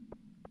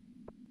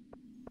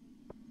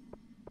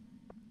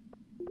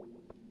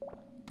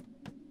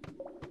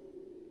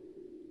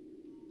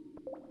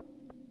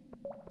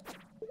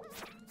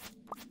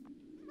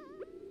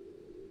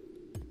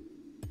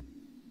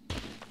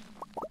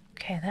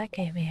 Okay, that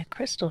gave me a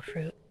crystal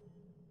fruit.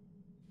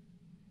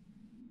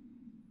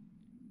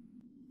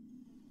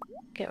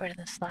 Get rid of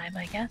the slime,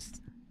 I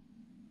guess.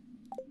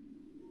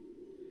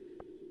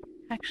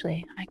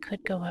 Actually, I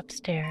could go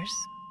upstairs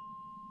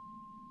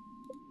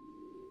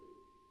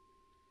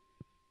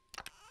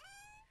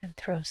and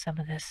throw some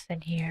of this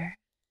in here.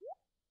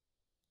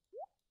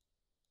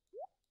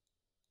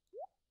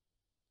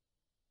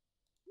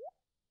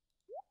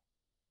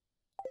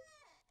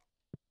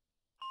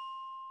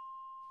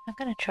 I'm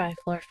gonna try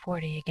floor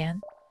 40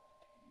 again.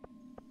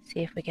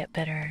 See if we get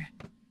better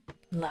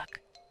luck.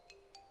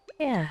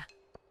 Yeah.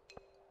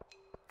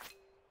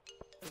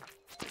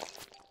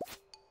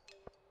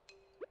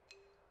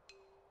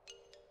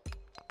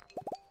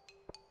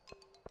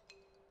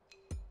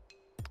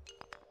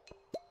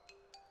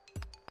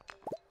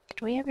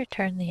 Did we ever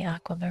turn the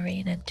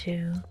aquamarine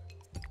into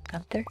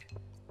Gunther?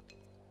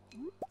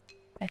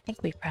 I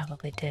think we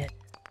probably did.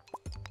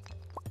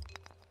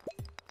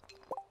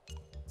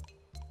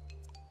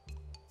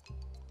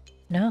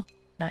 No,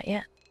 not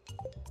yet.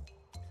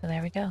 So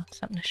there we go,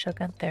 something to show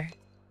Gunther.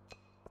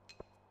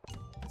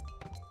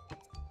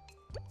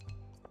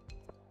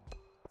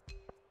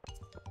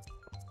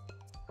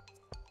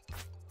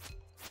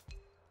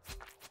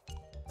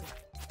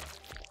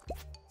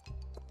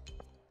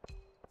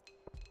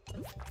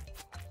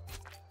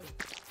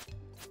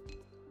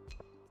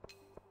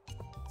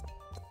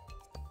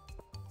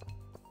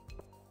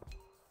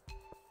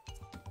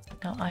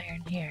 No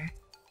iron here.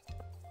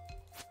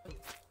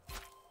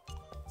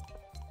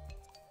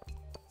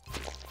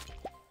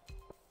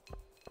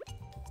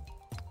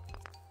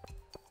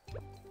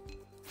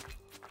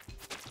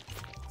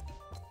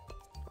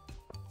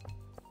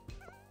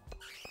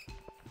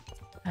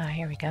 Ah,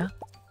 here we go.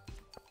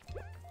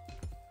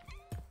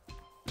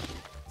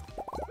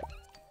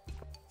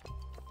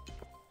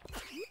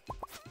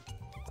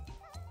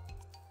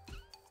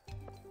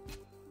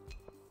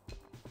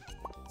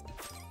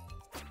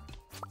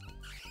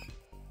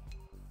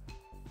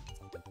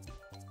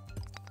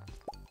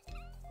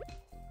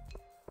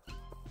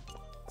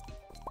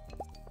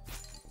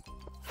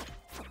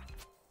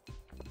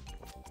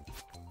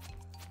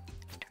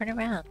 Turn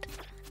around.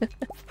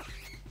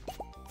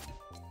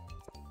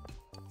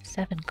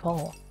 7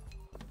 coal.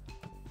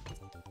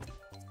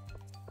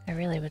 I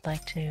really would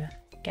like to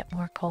get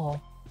more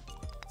coal.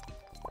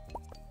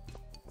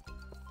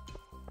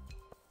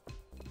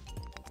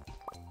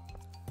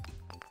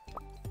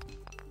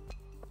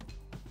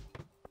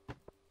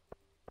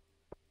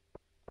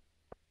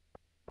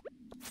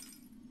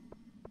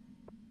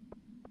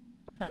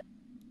 Huh.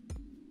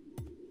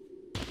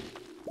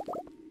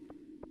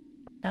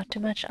 Not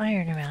too much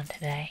iron around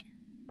today.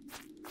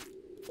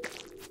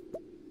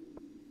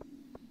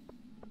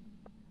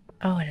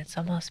 Oh, and it's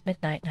almost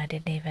midnight and I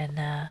didn't even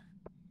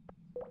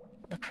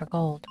look for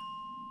gold.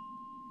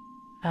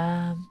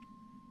 Oh,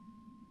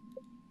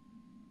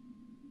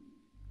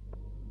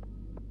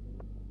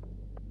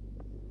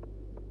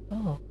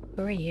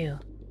 who are you?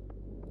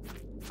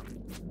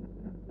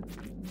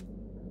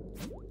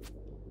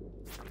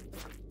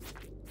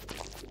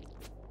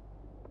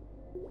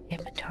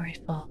 Inventory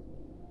full.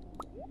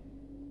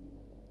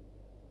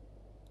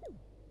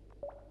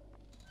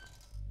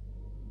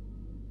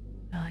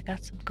 Well, I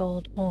got some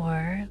gold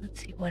ore.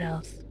 Let's see what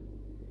else.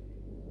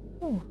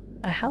 Ooh,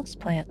 a house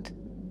plant.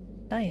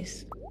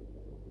 Nice.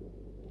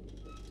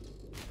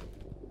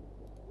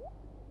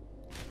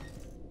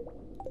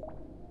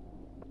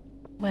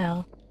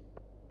 Well,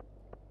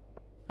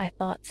 I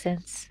thought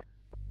since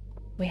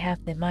we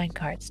have the mine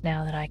carts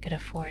now that I could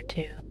afford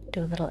to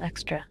do a little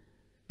extra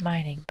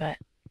mining, but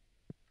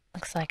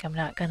looks like I'm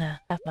not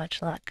gonna have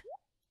much luck.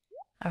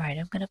 Alright,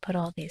 I'm gonna put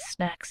all these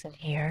snacks in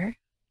here.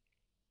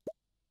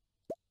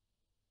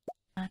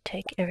 I'll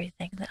take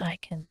everything that I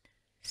can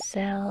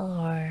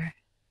sell or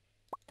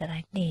that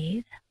I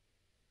need.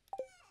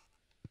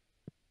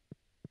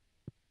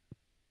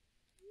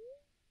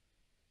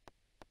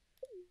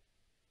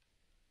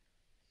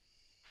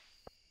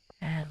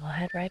 And we'll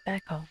head right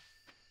back home.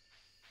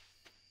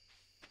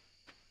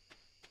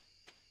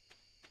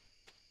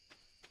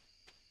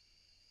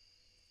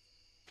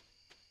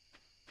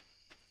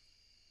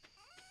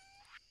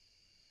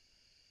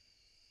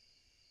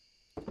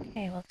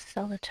 Okay, we'll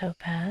sell the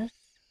topaz.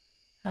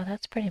 Oh,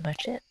 that's pretty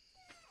much it.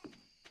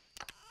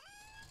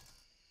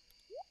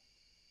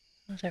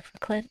 Those are for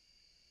Clint.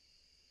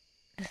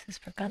 This is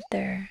for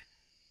Gunther.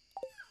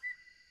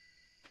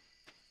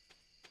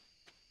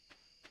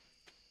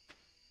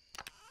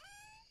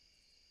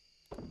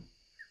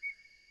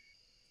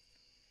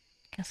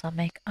 Guess I'll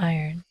make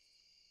iron.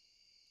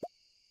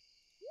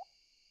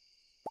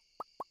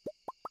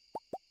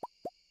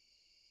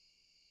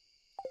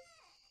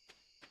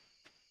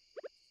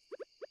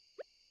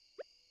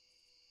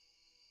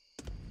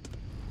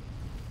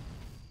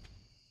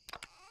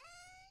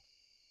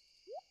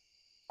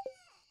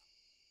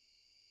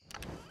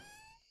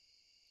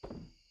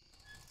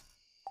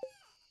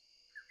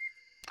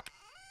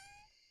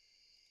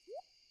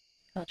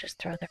 I'll just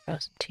throw the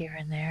frozen tear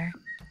in there.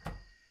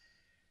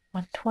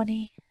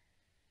 120.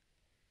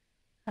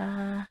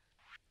 Let's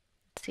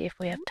see if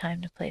we have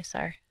time to place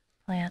our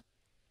plant.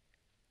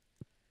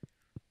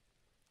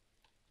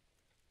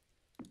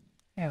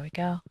 There we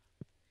go.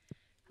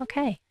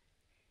 Okay.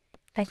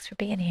 Thanks for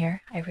being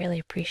here. I really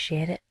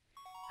appreciate it.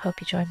 Hope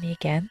you join me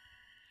again.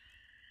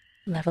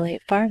 Level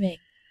 8 farming.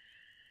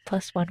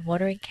 +1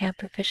 watering can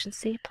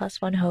proficiency,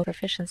 +1 hoe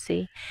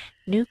proficiency.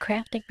 New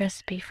crafting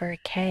recipe for a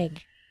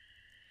keg.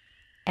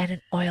 And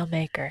an oil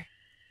maker.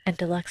 And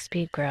deluxe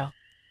speed grow.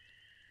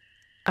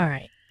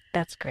 Alright,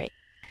 that's great.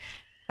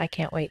 I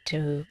can't wait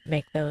to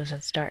make those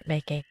and start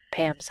making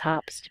Pam's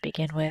hops to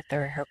begin with,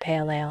 or her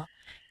pale ale,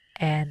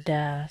 and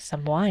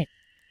some wine.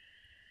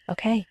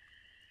 Okay.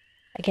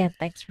 Again,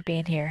 thanks for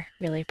being here.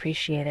 Really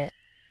appreciate it.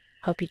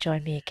 Hope you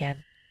join me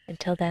again.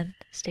 Until then,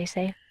 stay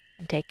safe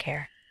and take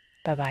care.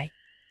 Bye bye.